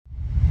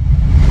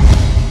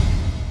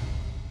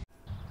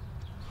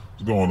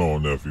What's going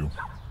on, nephew?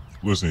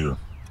 Listen here.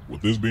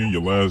 With this being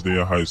your last day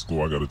of high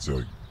school, I gotta tell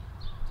you.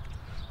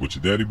 With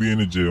your daddy being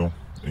in jail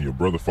and your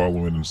brother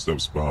following in the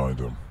steps behind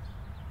him,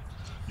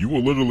 you are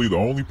literally the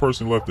only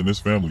person left in this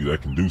family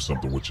that can do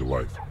something with your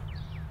life.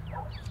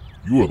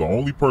 You are the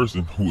only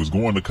person who is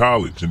going to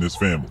college in this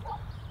family.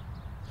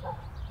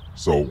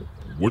 So,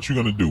 what you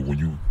gonna do when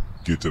you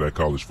get to that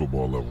college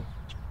football level?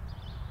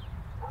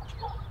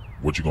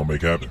 What you gonna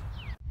make happen?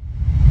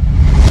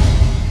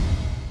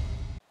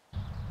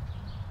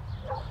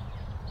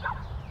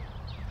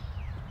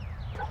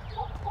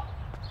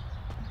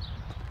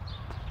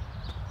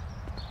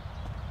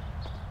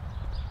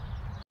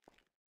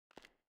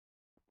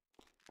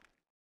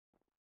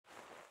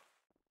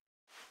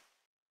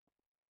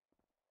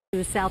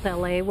 To South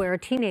LA, where a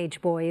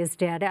teenage boy is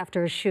dead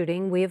after a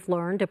shooting. We have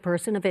learned a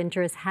person of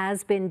interest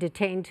has been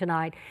detained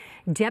tonight.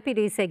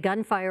 Deputies say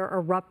gunfire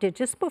erupted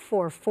just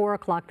before 4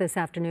 o'clock this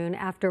afternoon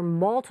after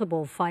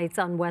multiple fights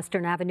on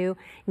Western Avenue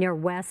near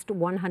West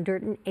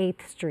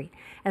 108th Street.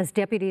 As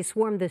deputies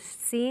swarmed the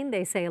scene,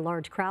 they say a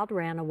large crowd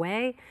ran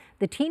away.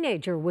 The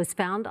teenager was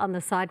found on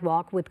the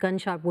sidewalk with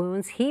gunshot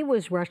wounds. He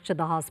was rushed to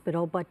the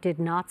hospital but did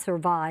not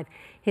survive.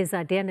 His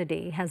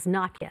identity has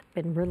not yet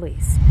been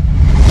released.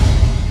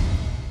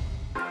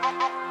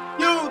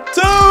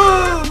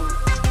 YouTube!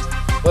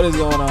 What is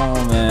going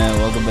on, man?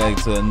 Welcome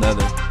back to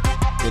another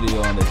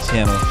video on the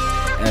channel.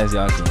 As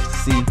y'all can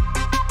see,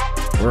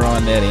 we're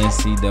on that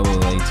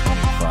NCAA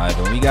 25,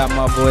 and we got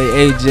my boy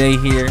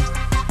AJ here.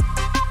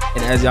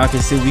 And as y'all can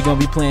see, we're gonna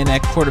be playing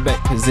that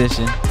quarterback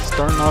position,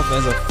 starting off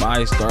as a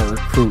 5-star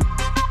recruit.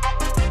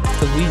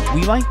 Cause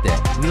we like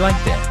that. We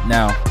like that.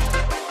 Now,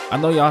 I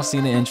know y'all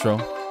seen the intro.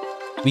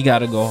 We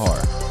gotta go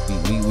hard.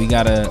 We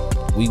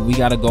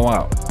gotta go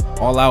out,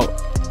 all out.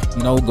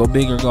 You know, go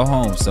big or go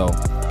home. So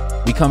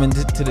we come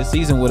into the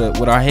season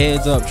with our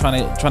heads up,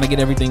 trying to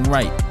get everything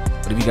right.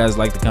 But if you guys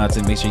like the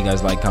content, make sure you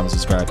guys like, comment,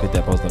 subscribe, hit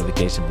that post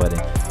notification button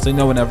so you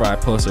know whenever I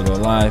post or go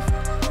live.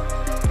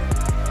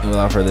 And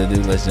without further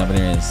ado, let's jump in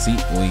there and see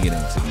what we get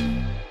into.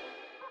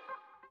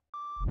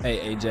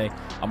 Hey AJ,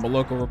 I'm a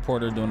local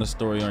reporter doing a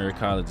story on your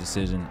college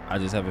decision. I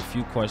just have a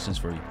few questions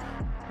for you.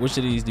 Which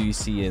of these do you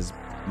see as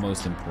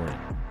most important?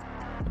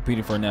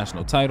 Competing for a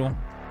national title,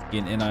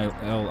 getting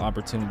NIL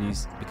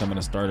opportunities, becoming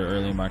a starter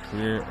early in my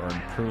career, or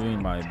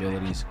improving my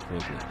abilities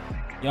quickly?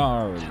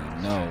 Y'all already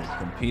know,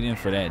 competing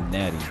for that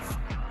natty.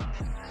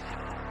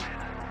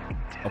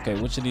 Okay,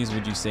 which of these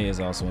would you say is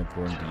also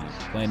important to you?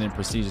 Playing in a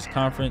prestigious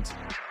conference,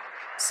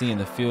 seeing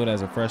the field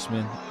as a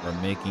freshman, or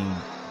making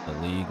the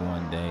league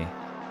one day?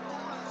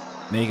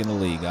 Making the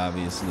league,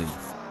 obviously.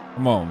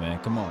 Come on, man,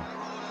 come on.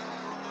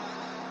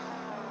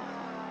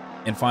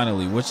 And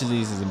finally, which of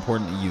these is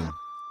important to you?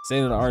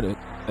 State-of-the-art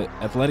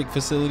athletic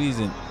facilities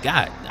and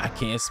God, I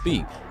can't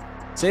speak.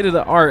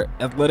 State-of-the-art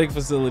athletic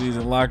facilities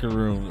and locker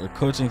rooms, or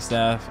coaching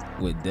staff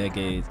with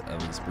decades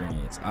of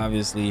experience.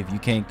 Obviously, if you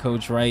can't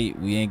coach right,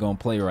 we ain't gonna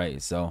play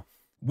right. So,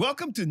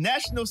 welcome to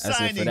National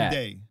Signing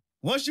Day.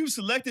 Once you've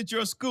selected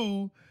your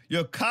school,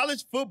 your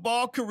college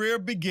football career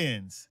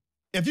begins.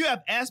 If you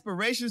have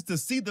aspirations to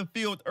see the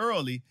field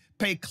early,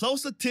 pay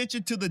close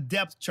attention to the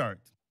depth chart.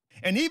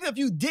 And even if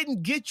you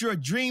didn't get your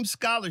dream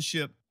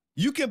scholarship,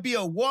 you can be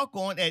a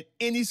walk-on at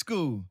any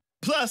school.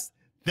 Plus,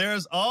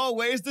 there's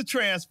always the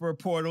transfer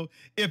portal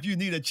if you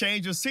need a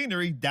change of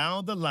scenery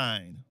down the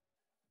line.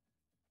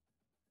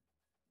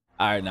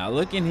 All right, now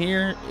looking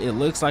here, it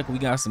looks like we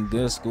got some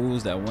good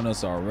schools that want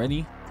us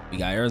already. We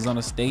got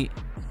Arizona State,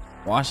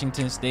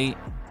 Washington State,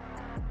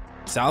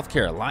 South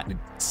Carolina,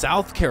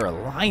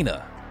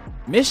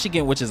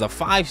 Michigan, which is a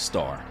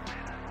 5-star.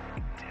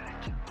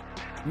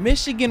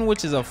 Michigan,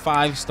 which is a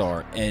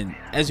 5-star, and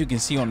as you can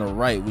see on the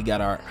right, we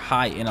got our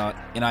high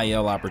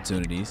NIL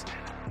opportunities.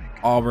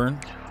 Auburn,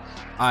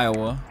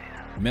 Iowa,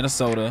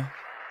 Minnesota,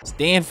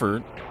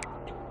 Stanford.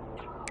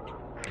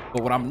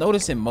 But what I'm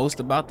noticing most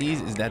about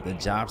these is that the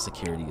job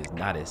security is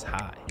not as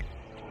high.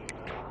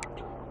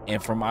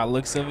 And from my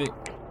looks of it,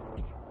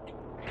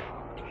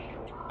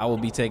 I will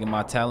be taking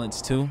my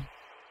talents too.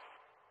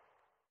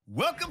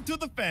 Welcome to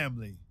the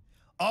family.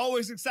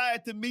 Always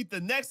excited to meet the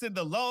next in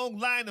the long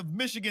line of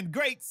Michigan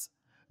greats.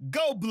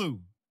 Go Blue.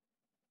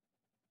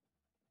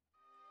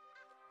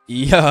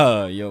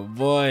 Yeah, your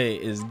boy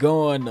is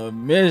going to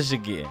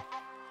Michigan.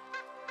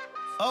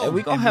 Oh, and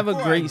we're going to have a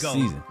great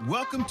season.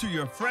 Welcome to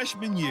your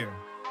freshman year.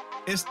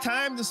 It's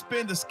time to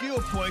spend the skill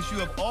points you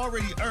have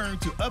already earned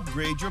to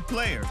upgrade your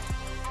player.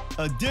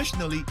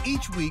 Additionally,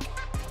 each week,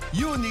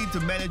 you will need to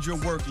manage your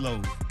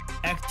workload.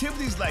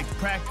 Activities like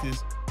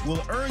practice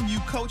will earn you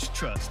coach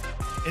trust.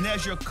 And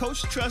as your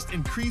coach trust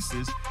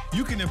increases,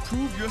 you can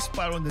improve your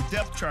spot on the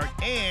depth chart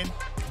and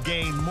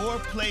gain more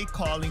play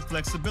calling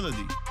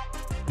flexibility.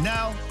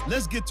 Now,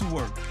 let's get to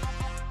work.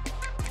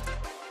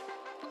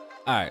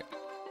 All right,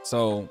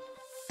 so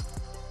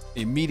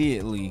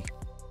immediately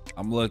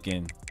I'm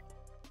looking,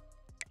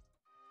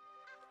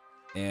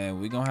 and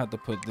we're gonna have to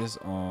put this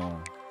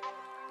on.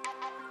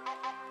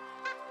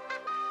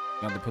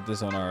 We have to put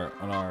this on our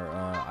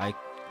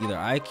either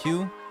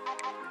IQ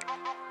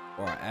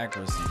or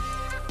accuracy.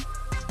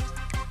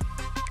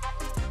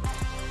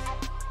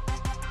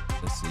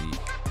 Let's see.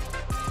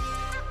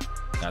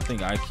 I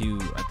think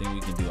IQ. I think we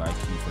can do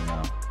IQ for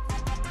now.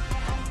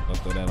 We'll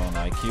throw that on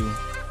IQ.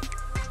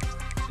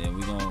 Then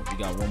we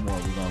got one more.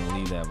 We're gonna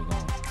leave that. We're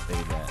gonna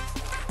save that.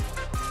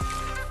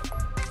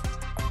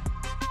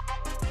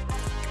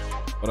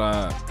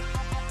 But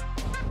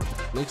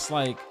looks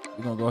like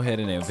we're gonna go ahead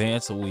and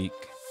advance a week.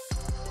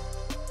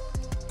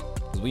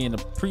 Cause we in the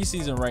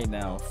preseason right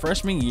now,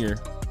 freshman year.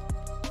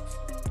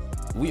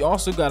 We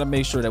also got to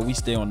make sure that we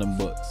stay on them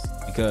books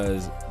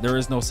because there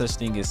is no such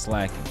thing as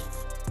slacking.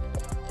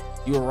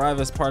 You arrive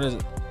as part of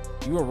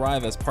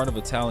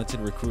a talented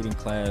recruiting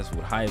class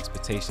with high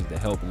expectations to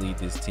help lead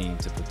this team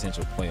to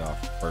potential playoff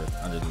berth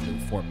under the new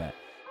format.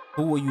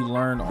 Who will you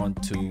lean on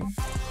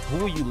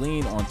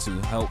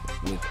to help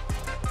with?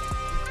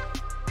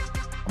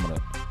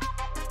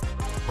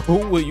 Who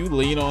will you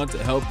lean on to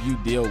help you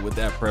deal with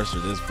that pressure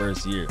this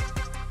first year?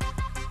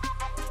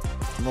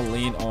 I'm gonna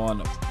lean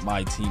on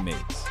my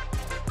teammates.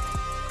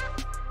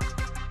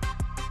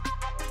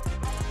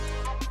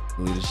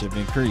 Leadership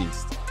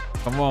increased.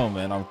 Come on,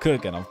 man. I'm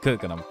cooking.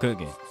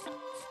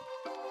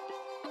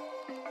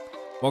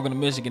 Welcome to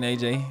Michigan,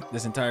 AJ.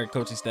 This entire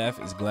coaching staff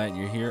is glad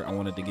you're here. I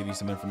wanted to give you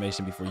some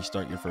information before you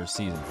start your first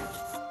season.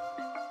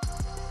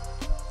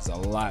 It's a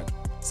lot.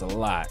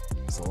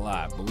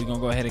 But we're going to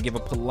go ahead and give a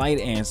polite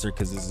answer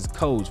because this is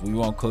coach. We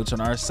want coach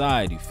on our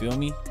side. You feel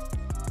me?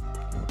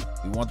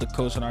 We want the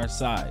coach on our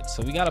side.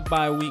 So we got a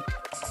bye week,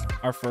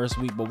 our first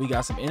week, but we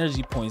got some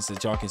energy points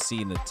that y'all can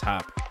see in the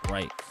top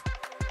right.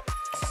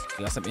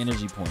 We got some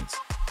energy points.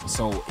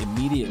 So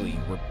immediately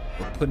we're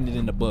putting it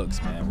in the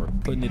books, man. We're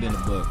putting it in the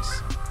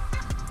books.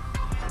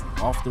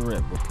 Off the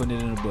rip, we're putting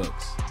it in the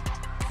books.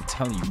 I'm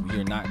telling you, we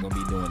are not going to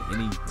be doing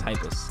any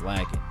type of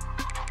slacking.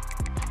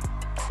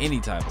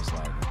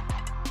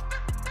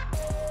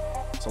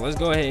 So let's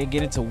go ahead and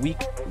get into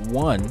week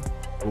 1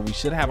 where we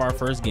should have our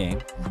first game.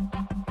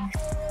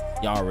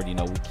 Y'all already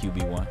know we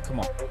QB1. Come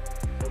on.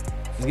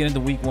 Let's get into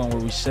week 1 where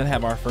we should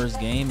have our first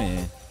game,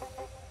 and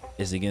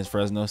it's against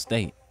Fresno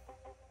State.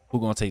 Who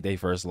gonna take their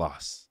first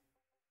loss?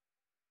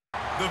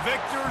 The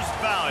victors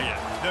valiant,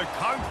 the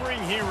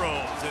conquering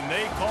heroes, and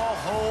they call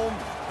home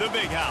the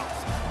Big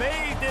House.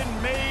 Bathed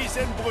in maize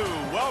and blue,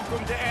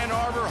 welcome to Ann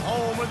Arbor,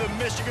 home of the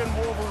Michigan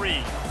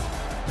Wolverines.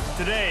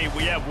 Today,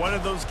 we have one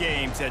of those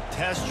games that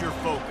tests your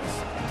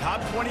focus.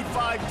 Top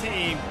 25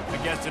 team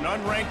against an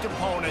unranked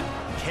opponent.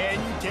 Can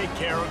you take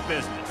care of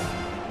business?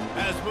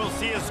 As we'll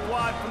see a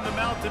squad from the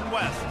Mountain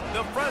West,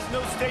 the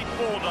Fresno State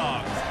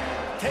Bulldogs,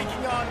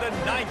 taking on the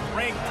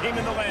 9th-ranked team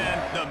in the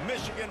land, the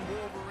Michigan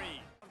Wolverines.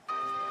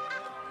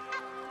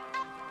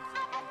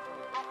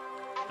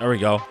 There we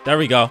go.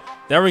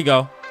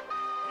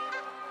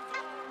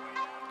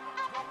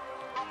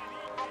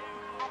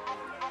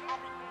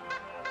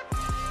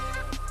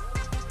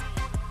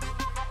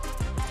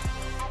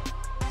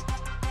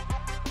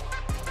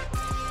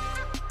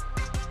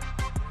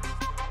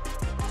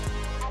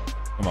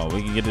 Come on,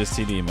 we can get this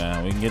TD,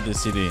 man. We can get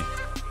this TD.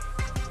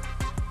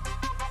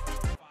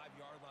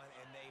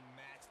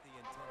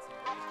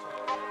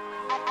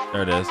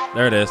 There it is.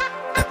 There it is.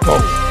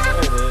 Oh.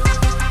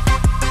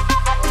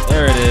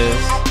 There it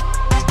is.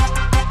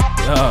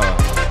 Yeah.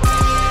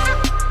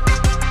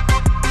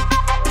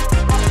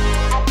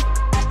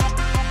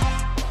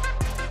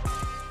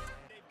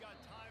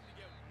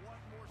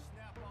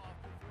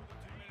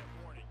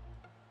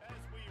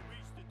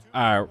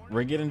 All right,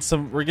 we're getting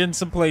some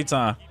play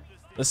time.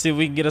 Let's see if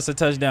we can get us a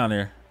touchdown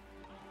here.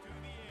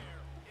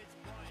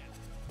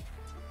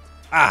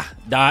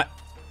 Dot.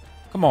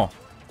 Come on.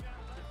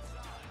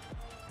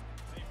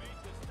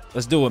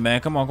 Let's do it,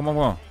 man. Come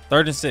on.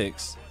 3rd and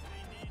 6.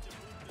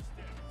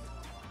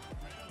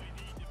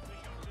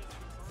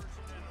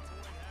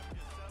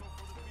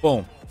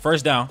 Boom.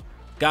 First down.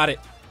 Got it.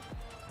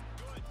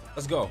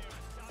 Let's go.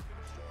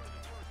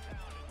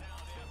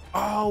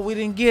 Oh, we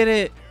didn't get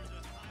it.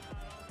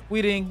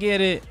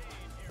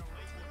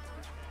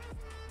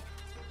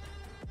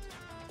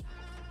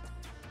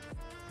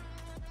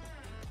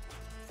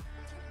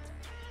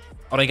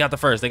 Oh, they got the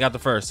first.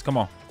 Come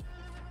on.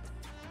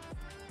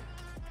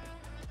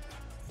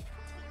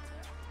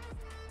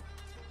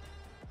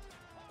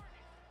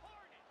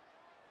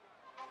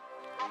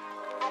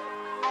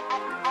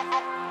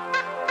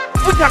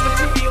 We got the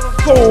TV.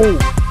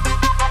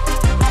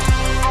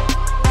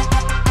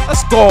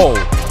 Let's go.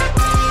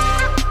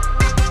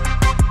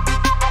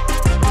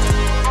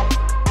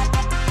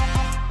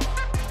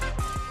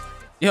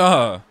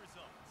 Yeah.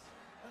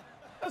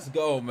 Let's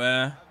go,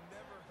 man.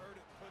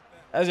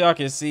 As y'all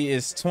can see,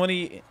 it's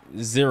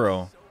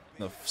 20-0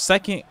 the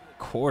second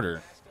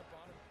quarter.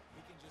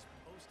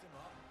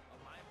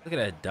 Look at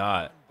that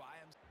dot.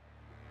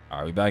 All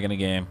right, we back in the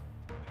game.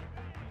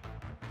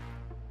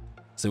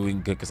 See if we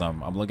can cook because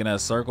I'm looking at a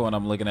circle and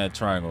I'm looking at a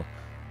triangle.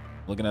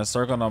 Looking at a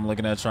circle and I'm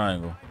looking at a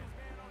triangle.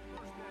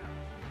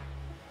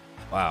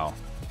 Wow.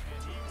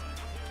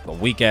 A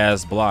weak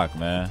ass block,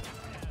 man.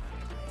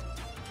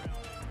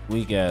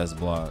 Weak ass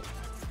block.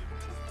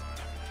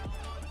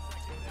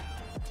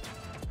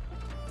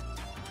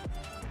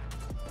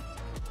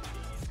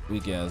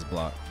 Weak ass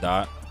block.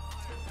 Dot.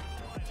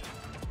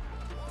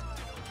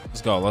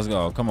 Let's go. Let's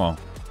go. Come on.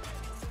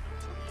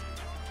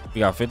 We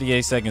got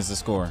 58 seconds to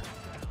score.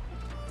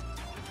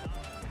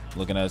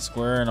 Looking at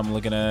square, and I'm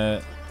looking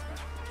at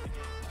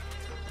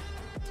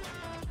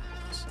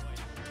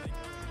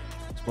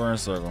square and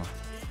circle.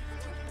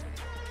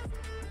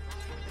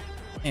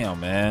 Damn,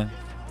 man.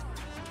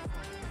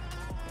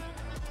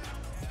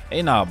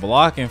 They not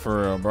blocking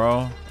for real,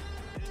 bro.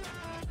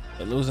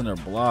 They're losing their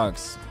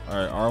blocks. All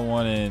right,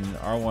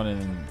 R1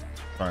 and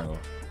triangle.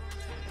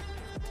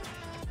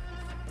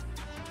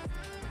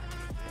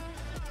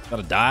 Got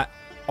a dot.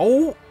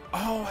 Oh,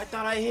 I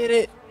thought I hit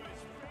it.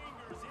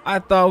 I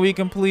thought we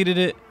completed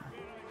it.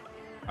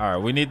 All right,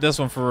 we need this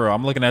one for real.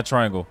 I'm looking at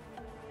triangle.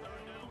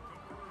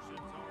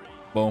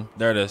 Boom,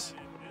 there it is.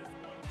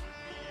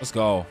 Let's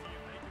go.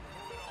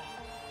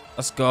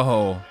 Let's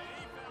go.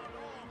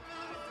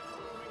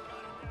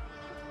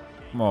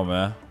 Come on,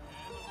 man.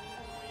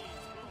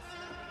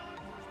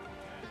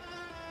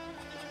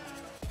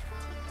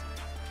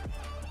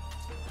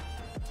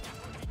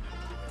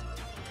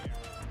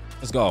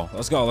 Let's go.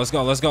 Let's go. Let's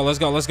go. Let's go. Let's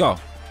go. Let's go.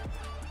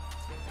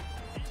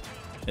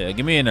 Yeah,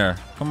 get me in there.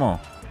 Come on.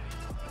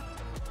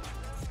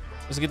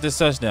 Let's get this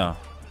touchdown.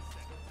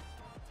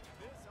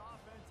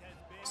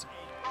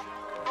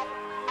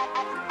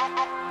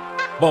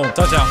 Boom,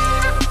 touchdown.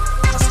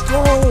 Let's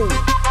go.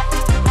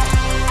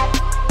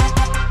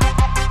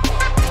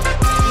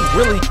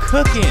 Really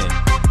cooking.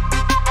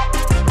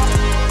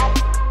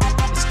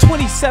 It's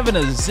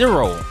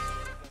 27-0.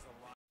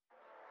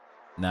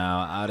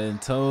 Now, I done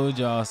told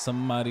y'all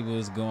somebody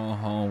was going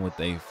home with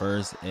their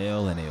first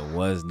L, and it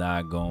was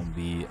not going to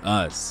be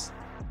us.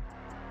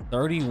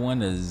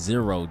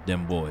 31-0,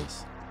 them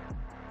boys.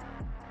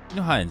 You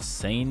know how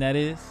insane that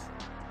is?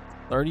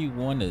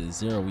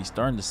 31-0. We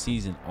starting the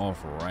season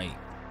off right.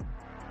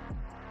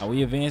 Are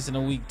we advancing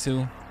to week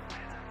 2?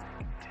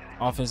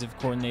 Offensive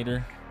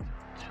coordinator.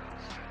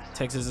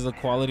 Texas is a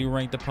quality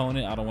ranked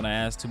opponent. I don't want to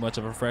ask too much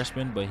of a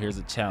freshman, but here's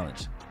a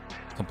challenge.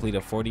 Complete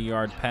a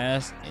 40-yard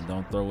pass and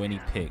don't throw any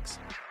picks.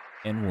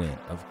 And win,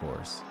 of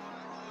course.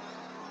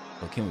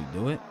 But can we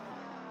do it?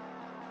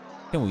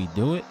 Can we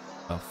do it?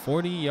 A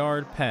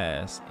 40-yard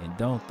pass and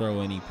don't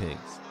throw any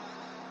picks.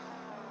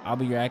 I'll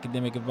be your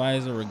academic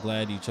advisor. We're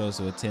glad you chose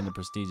to attend the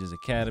prestigious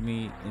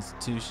academy,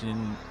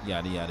 institution,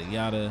 yada, yada,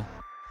 yada.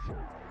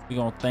 We're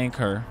going to thank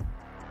her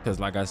because,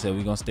 like I said,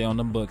 we're going to stay on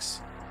them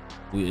books.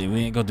 We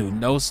ain't going to do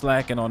no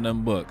slacking on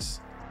them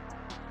books.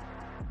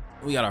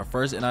 We got our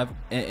first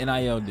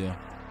NIL deal.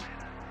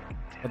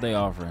 What they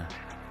offering?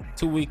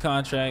 2-week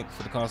contract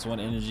for the cost of 1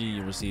 energy.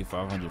 You receive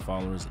 500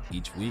 followers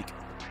each week.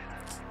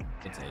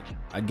 We'll take it.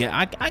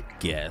 I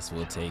guess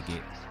we'll take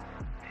it.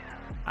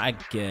 I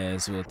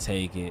guess we'll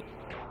take it.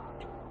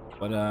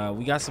 But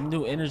we got some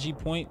new energy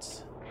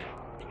points.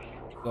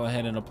 Go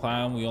ahead and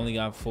apply them. We only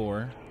got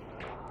 4.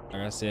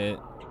 Like I said,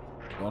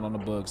 going on the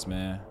books,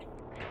 man.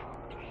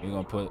 We're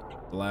gonna put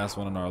the last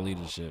one in our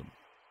leadership.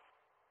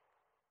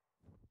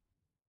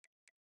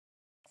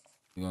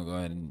 We're gonna go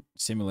ahead and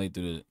simulate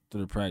through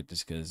the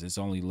practice because it's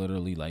only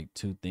literally like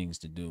 2 things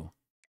to do.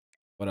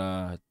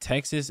 But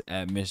Texas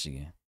at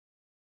Michigan.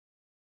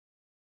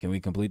 Can we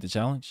complete the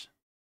challenge?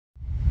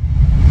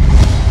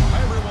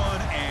 Hi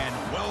everyone,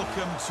 and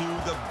welcome to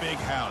the Big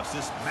House.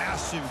 This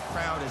massive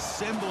crowd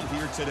assembled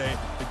here today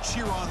to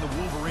cheer on the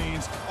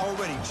Wolverines,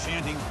 already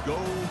chanting "Go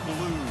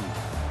Blue."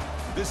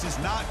 This is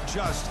not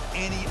just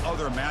any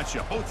other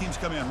matchup. Both teams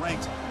come in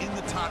ranked in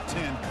the top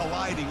 10,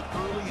 colliding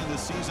early in the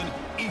season,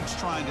 each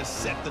trying to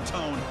set the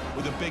tone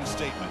with a big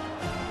statement.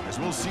 As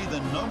we'll see the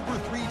number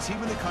 3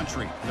 team in the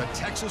country, the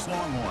Texas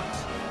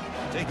Longhorns,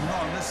 taking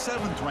on the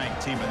 7th-ranked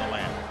team in the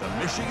land, the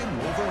Michigan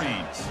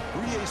Wolverines.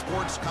 3A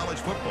Sports College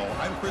Football,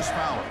 I'm Chris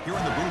Fowler, here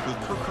in the booth with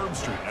Kirk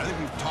Herbstreit. I think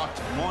we've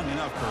talked long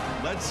enough,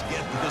 Kirk. Let's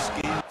get to this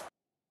game.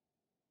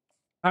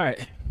 All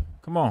right,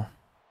 come on.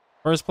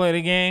 First play of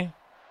the game.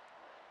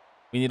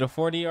 We need a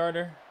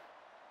 40-yarder.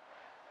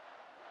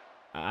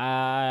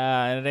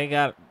 They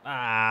got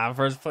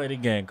first play of the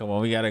game. Come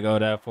on, we gotta go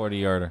that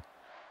 40-yarder.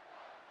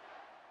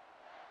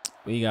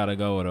 We gotta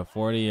go with a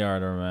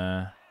 40-yarder,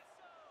 man.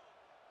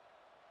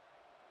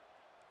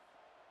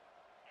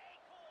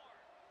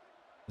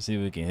 Let's see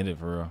if we can hit it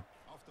for real.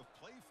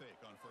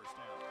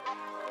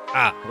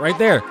 Right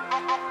there.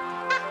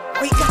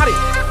 Oh, he got it.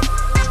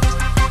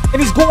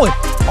 And he's going.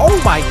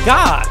 Oh my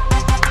God.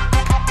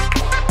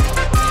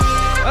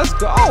 Let's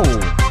go.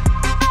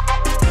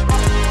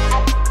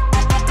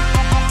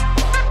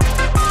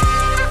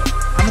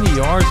 How many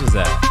yards was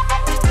that?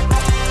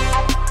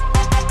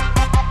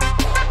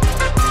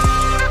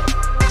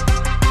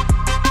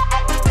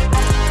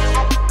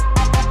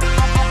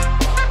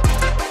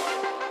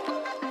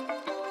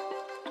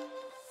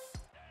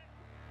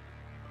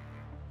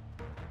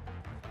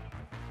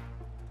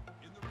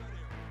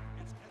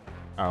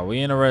 All right, we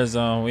in the red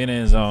zone. We in the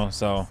end zone.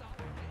 So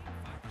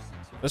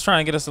let's try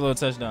and get us a little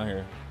touchdown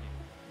here.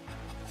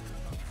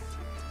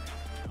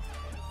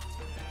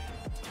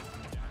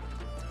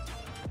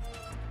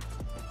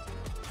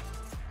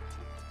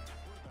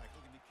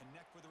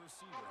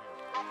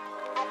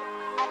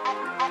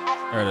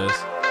 There it is.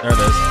 There it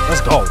is.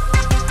 Let's go.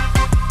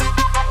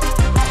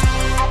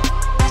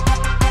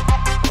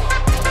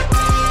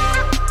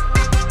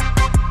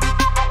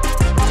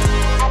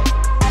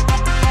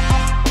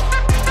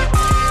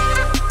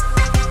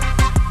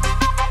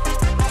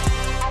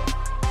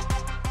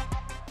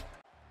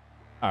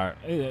 All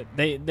right,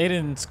 they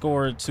didn't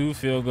score 2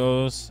 field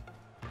goals.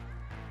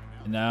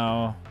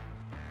 Now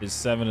it's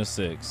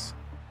 7-6.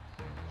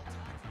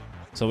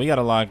 So we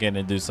gotta lock in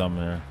and do something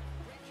there.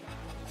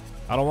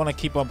 I don't want to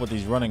keep up with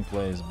these running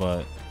plays,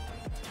 but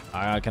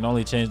I can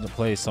only change the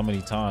play so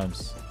many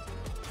times.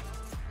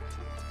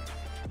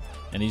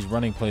 And these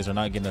running plays are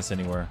not getting us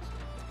anywhere.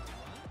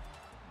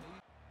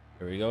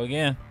 Here we go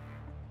again.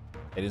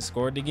 They didn't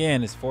score it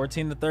again. It's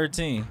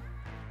 14-13.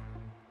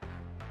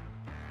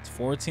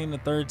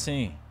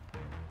 14-13.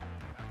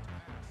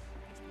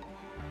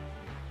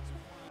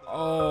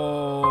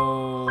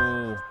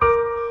 Oh,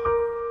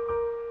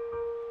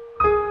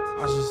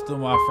 I just threw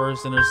my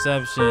first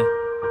interception.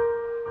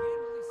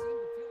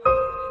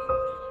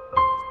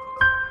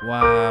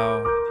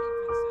 Wow.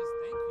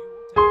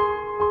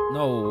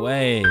 No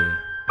way.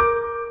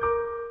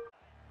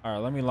 All right,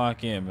 let me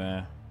lock in,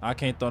 man. I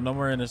can't throw no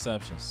more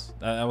interceptions.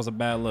 That was a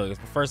bad look. It's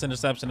the first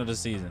interception of the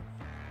season.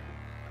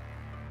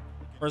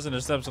 First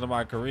interception of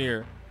my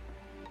career.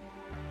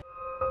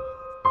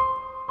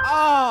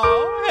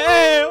 Oh,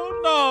 hell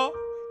no.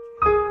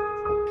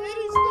 And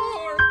he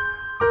scored.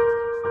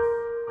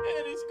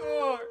 And he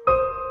scored.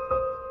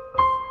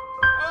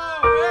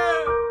 Oh,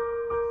 hell.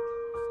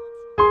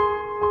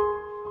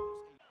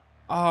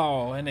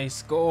 Oh, and they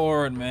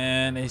scored,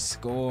 man. They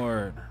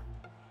scored.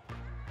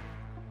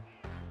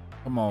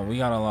 Come on, we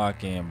gotta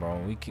lock in, bro.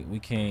 We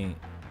can't.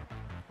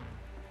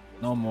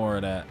 No more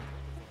of that.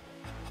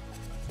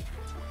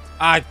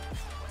 I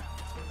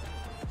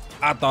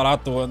thought I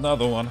threw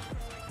another one.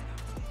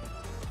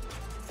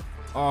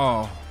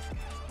 Oh.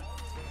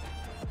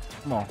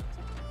 Come on.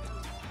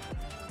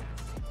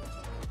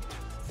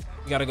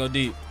 We gotta go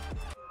deep.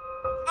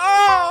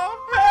 Oh,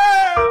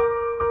 hell.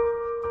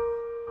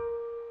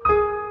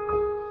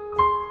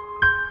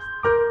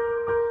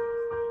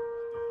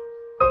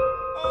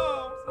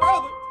 Oh,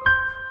 brother.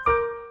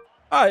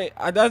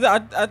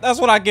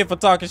 That's what I get for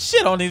talking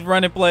shit on these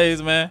running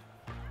plays, man.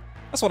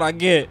 That's what I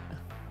get.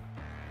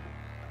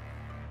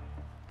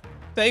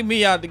 Take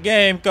me out the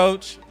game,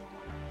 coach.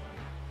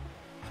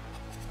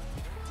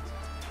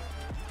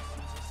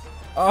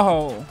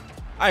 Oh,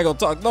 I ain't gonna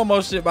talk no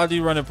more shit about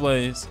these running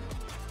plays.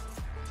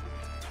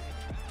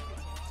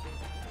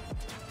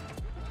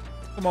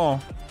 Come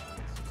on.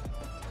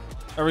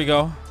 There we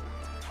go.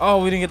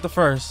 Oh, we didn't get the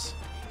first.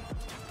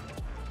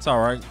 It's all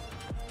right.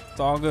 It's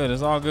all good.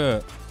 It's all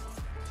good.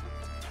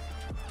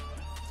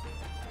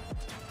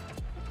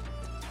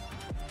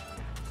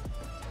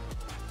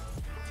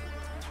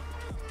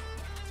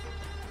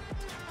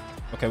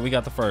 Okay, we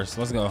got the first.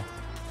 Let's go.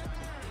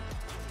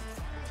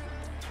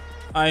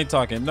 I ain't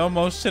talking no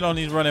more shit on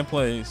these running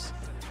plays.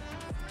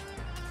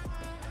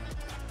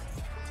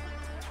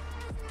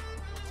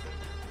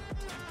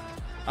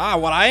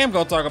 What I am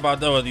gonna talk about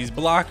though are these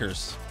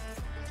blockers.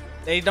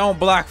 They don't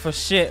block for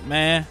shit,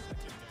 man.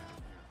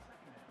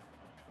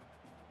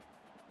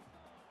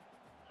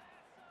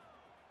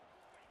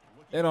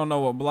 They don't know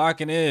what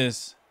blocking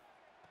is.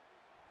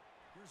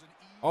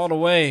 All the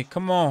way.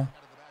 Come on.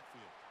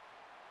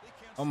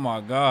 Oh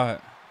my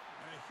God.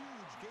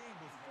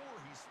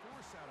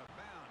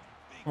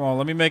 Come on,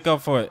 let me make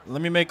up for it.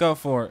 Let me make up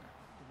for it.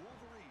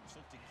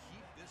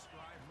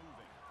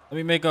 Let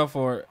me make up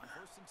for it.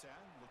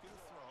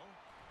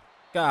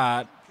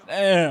 God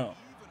damn.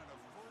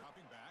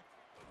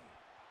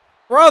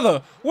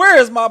 Brother, where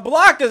is my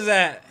blockers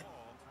at?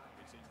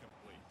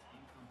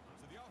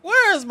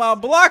 Where is my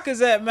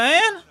blockers at,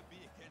 man?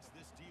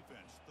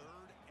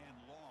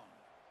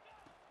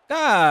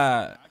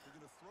 God.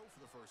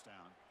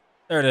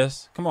 There it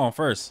is. Come on,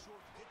 first.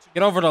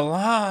 Get over the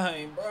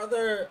line,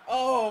 brother.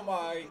 Oh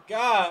my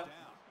God.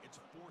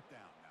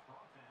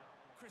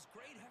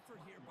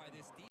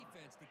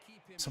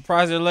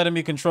 Surprised they're letting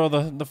me control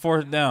the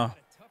fourth down.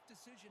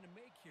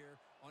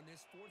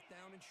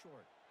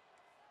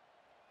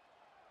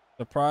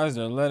 Surprised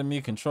they're letting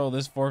me control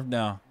this fourth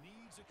down.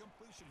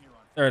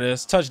 There it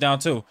is. Touchdown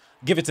too.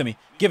 Give it to me.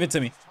 Give it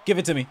to me. Give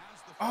it to me.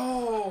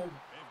 Oh,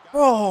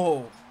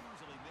 bro.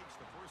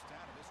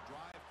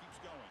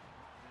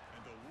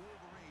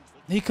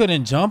 He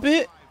couldn't jump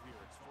it?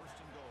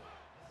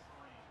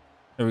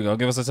 There we go.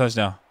 Give us a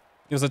touchdown.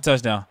 Give us a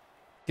touchdown.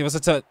 Give us a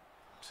touch.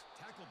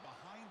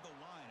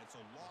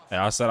 Hey,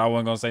 I said I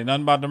wasn't going to say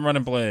nothing about them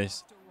running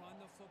plays.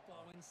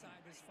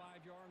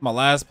 My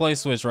last play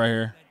switch right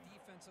here.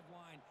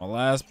 My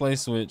last play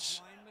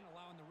switch.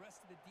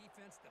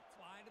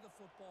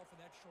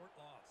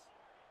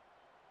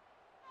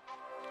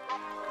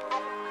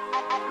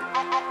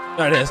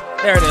 There it is.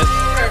 There it is.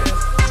 There it is.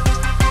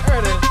 There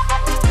it is.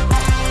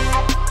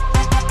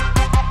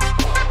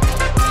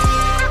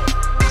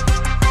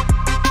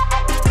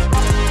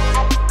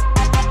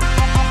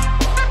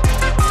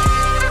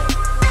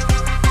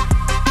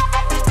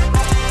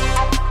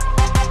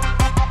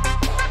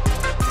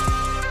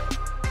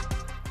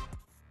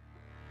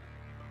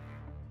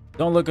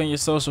 Don't look on your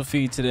social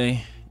feed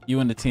today. You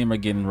and the team are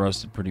getting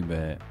roasted pretty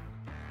bad.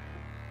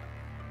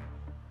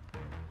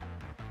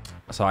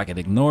 So I can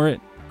ignore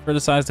it,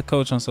 criticize the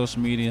coach on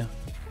social media,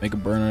 make a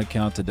burner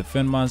account to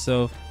defend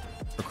myself,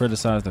 or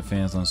criticize the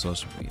fans on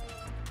social media.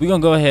 We're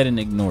going to go ahead and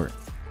ignore it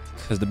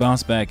because the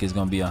bounce back is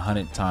going to be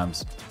 100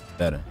 times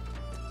better.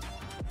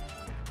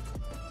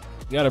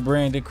 We got a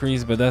brand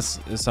decrease, but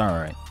it's all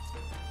right.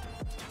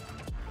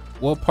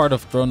 What part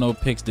of throw no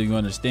picks do you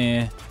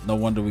understand? No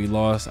wonder we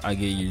lost. I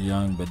get you're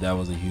young, but that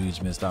was a huge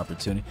missed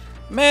opportunity.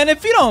 Man,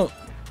 if you don't,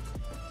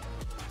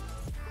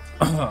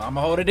 I'm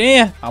gonna hold it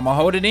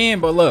in.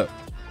 But look,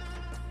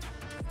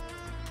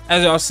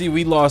 as y'all see,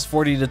 we lost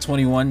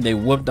 40-21. They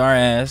whooped our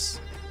ass.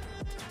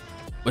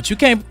 But you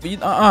can't. Bro,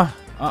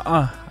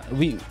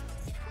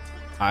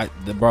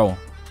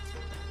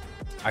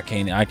 I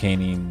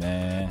can't even,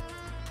 man.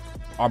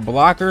 Our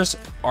blockers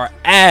are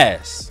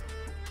ass.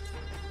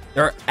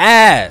 They're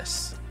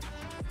ass.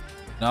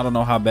 And I don't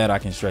know how bad I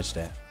can stretch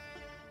that.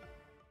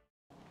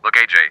 Look,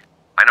 AJ,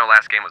 I know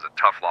last game was a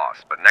tough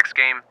loss, but next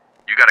game,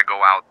 you got to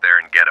go out there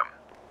and get them.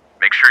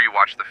 Make sure you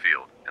watch the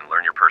field and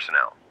learn your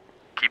personnel.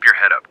 Keep your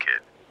head up, kid.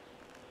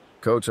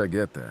 Coach, I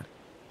get that.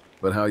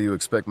 But how you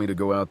expect me to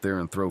go out there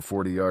and throw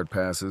 40-yard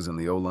passes and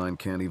the O-line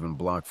can't even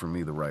block for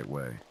me the right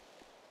way?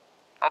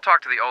 I'll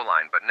talk to the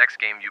O-line, but next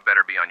game you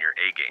better be on your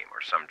A game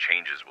or some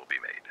changes will be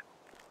made.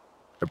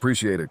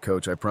 Appreciate it,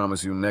 Coach. I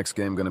promise you next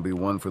game gonna be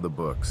one for the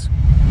books.